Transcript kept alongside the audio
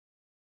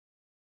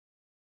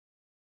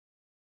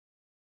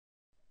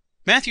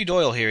Matthew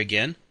Doyle here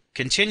again,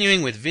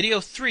 continuing with video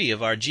 3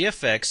 of our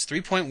GFX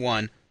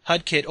 3.1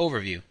 HUD Kit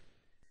overview.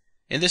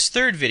 In this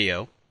third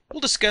video, we'll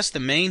discuss the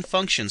main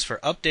functions for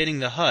updating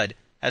the HUD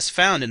as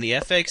found in the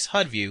FX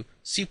HUD View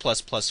C++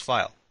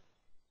 file.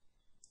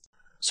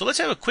 So let's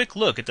have a quick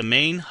look at the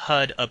main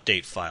HUD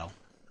update file.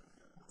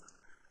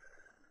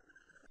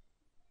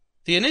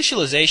 The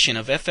initialization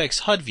of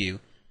FX HUD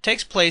View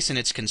takes place in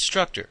its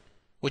constructor,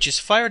 which is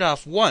fired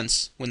off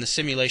once when the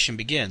simulation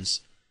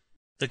begins.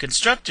 The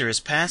constructor is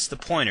passed the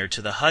pointer to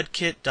the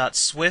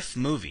HUDKit.Swift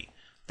movie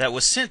that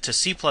was sent to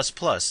C++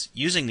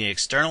 using the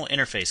external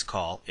interface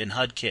call in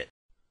HUD Kit.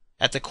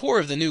 At the core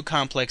of the new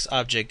complex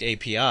object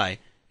API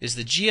is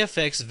the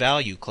GFX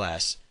value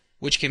class,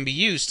 which can be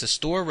used to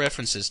store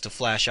references to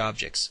Flash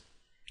objects.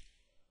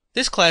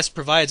 This class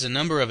provides a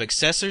number of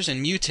accessors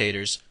and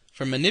mutators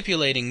for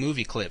manipulating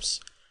movie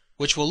clips,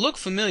 which will look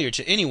familiar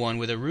to anyone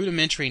with a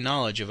rudimentary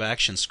knowledge of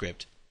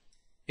ActionScript.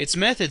 Its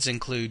methods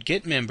include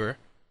getMember,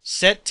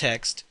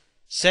 setText,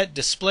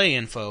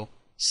 setDisplayInfo,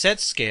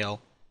 setScale,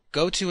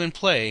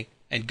 goToAndPlay,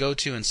 and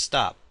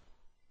goToAndStop.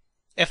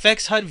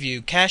 FX HUD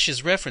View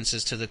caches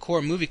references to the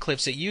core movie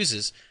clips it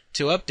uses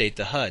to update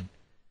the HUD.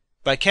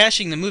 By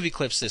caching the movie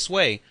clips this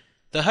way,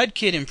 the HUD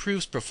Kit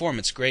improves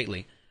performance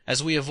greatly,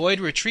 as we avoid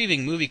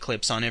retrieving movie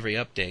clips on every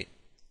update.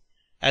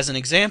 As an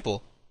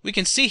example, we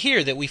can see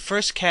here that we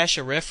first cache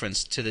a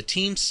reference to the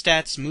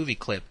TeamStats movie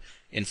clip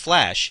in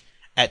Flash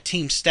at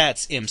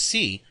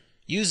TeamStatsMC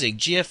using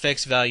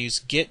GFX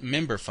Value's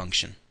getMember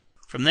function.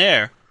 From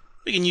there,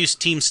 we can use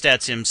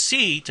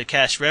TeamStatsMC to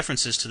cache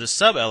references to the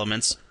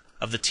sub-elements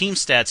of the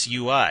TeamStats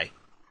UI,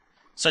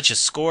 such as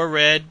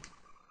ScoreRed,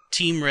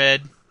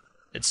 TeamRed,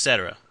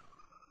 etc.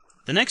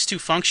 The next two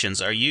functions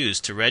are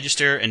used to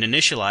register and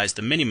initialize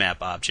the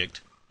minimap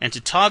object and to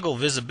toggle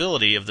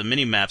visibility of the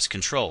minimap's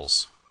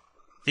controls.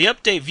 The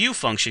update view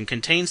function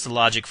contains the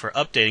logic for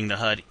updating the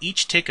HUD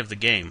each tick of the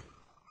game.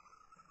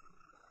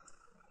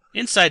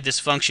 Inside this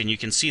function you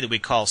can see that we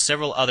call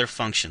several other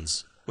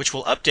functions, which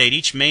will update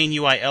each main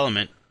UI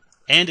element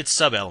and its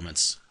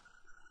sub-elements.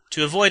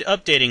 To avoid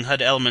updating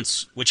HUD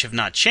elements which have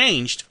not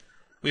changed,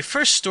 we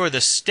first store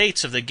the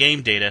states of the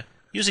game data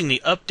using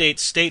the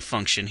updateState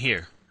function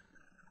here.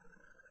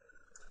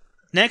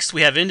 Next,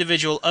 we have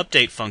individual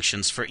update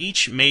functions for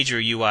each major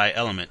UI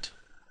element.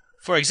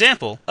 For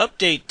example,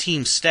 update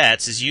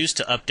TeamStats is used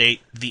to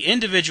update the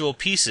individual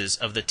pieces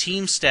of the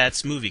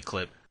TeamStats movie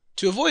clip.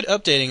 To avoid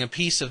updating a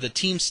piece of the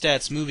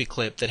TeamStats movie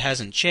clip that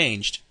hasn't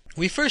changed,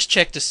 we first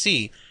check to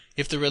see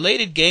if the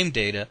related game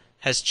data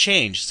has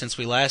changed since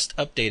we last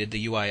updated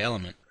the UI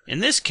element. In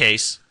this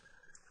case,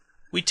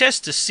 we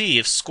test to see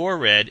if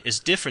ScoreRed is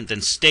different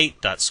than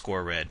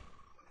state.ScoreRed.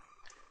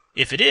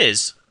 If it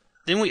is,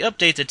 then we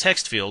update the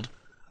text field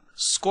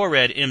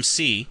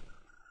ScoreRedMC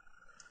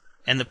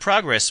and the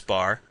progress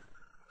bar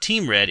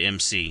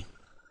TeamRedMC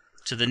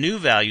to the new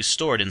value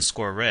stored in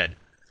ScoreRed.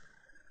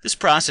 This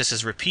process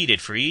is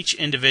repeated for each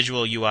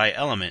individual UI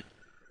element,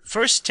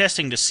 first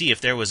testing to see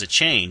if there was a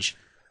change,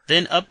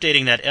 then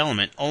updating that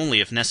element only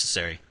if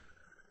necessary.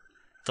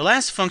 The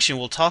last function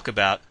we'll talk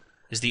about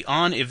is the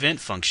onEvent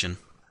function.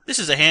 This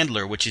is a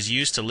handler which is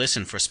used to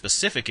listen for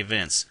specific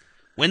events: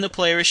 when the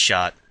player is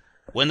shot,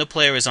 when the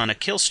player is on a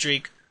kill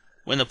streak,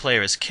 when the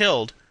player is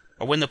killed,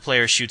 or when the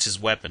player shoots his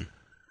weapon.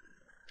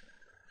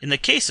 In the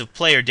case of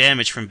player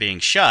damage from being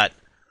shot,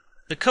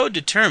 the code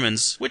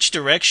determines which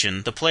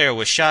direction the player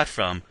was shot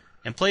from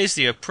and plays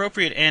the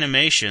appropriate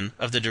animation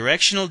of the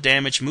directional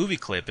damage movie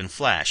clip in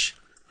Flash.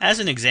 As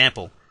an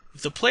example,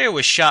 if the player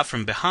was shot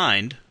from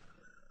behind,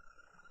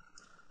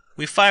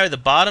 we fire the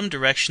bottom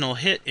directional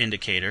hit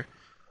indicator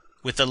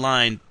with the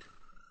line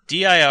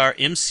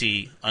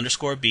dirmc_b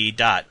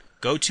dot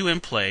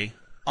goToAndPlay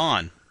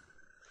on.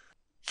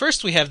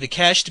 First we have the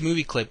cached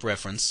movie clip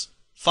reference,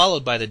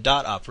 followed by the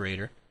dot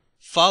operator,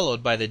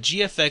 followed by the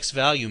GFX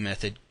value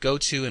method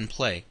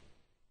goToAndPlay.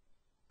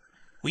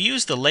 We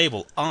use the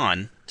label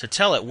on to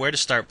tell it where to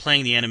start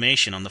playing the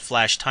animation on the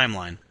Flash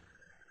timeline.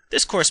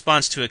 This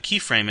corresponds to a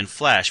keyframe in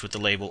Flash with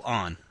the label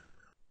on.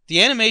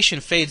 The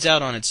animation fades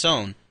out on its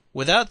own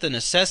without the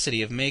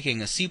necessity of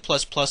making a C++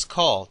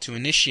 call to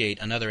initiate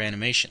another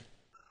animation.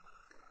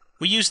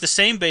 We use the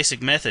same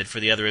basic method for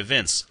the other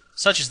events,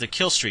 such as the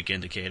kill streak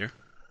indicator.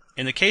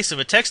 In the case of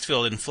a text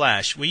field in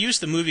Flash, we use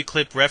the movie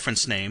clip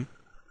reference name,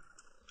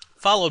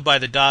 followed by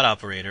the dot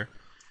operator,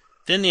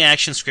 then the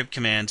ActionScript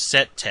command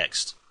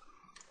setText.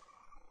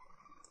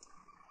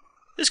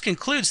 This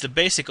concludes the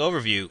basic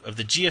overview of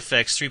the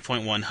GFX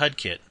 3.1 HUD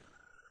Kit.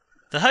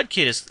 The HUD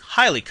Kit is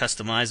highly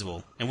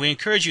customizable, and we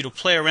encourage you to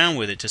play around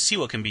with it to see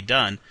what can be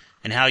done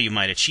and how you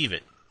might achieve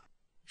it.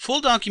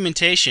 Full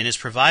documentation is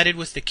provided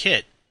with the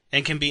kit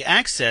and can be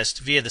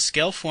accessed via the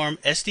Scaleform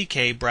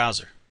SDK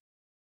browser.